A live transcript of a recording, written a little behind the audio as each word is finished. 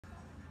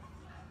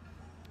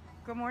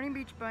Good morning,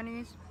 beach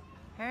bunnies.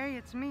 Hey,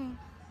 it's me.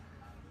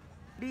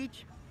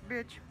 Beach,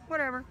 bitch,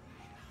 whatever.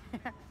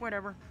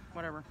 Whatever,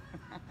 whatever.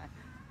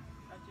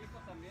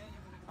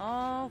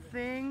 All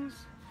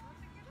things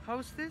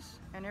Hostess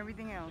and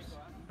everything else.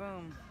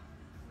 Boom.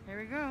 Here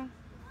we go.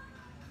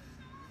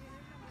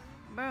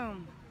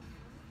 Boom.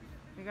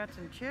 We got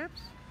some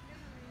chips.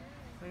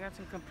 We got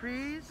some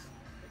capris,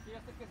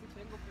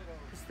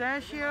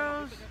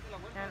 pistachios,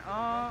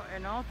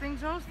 and all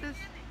things Hostess.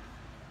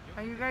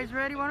 Are you guys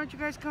ready? Why don't you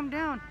guys come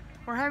down?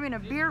 We're having a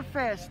beer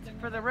fest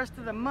for the rest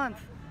of the month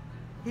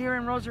here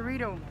in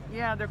Rosarito.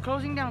 Yeah, they're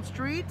closing down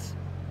streets,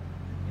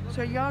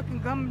 so y'all can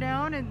come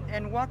down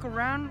and walk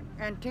around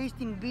and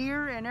tasting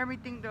beer and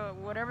everything,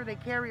 whatever they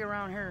carry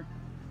around here.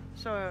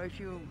 So if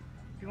you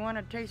want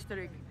to taste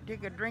it,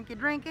 take a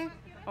drinky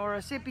or a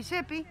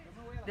sippy,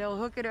 they'll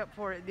hook it up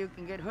for it. You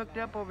can get hooked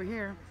up over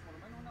here.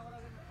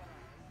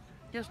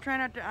 Just try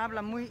not to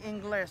habla muy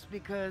inglés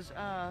because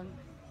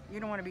you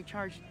don't want to be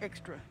charged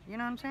extra. You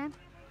know what I'm saying?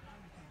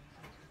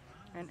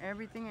 And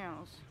everything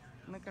else.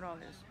 Look at all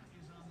this.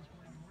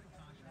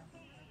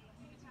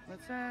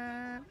 What's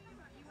up?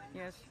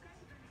 Yes.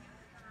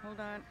 Hold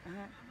on.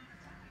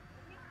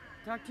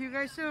 Talk to you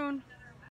guys soon.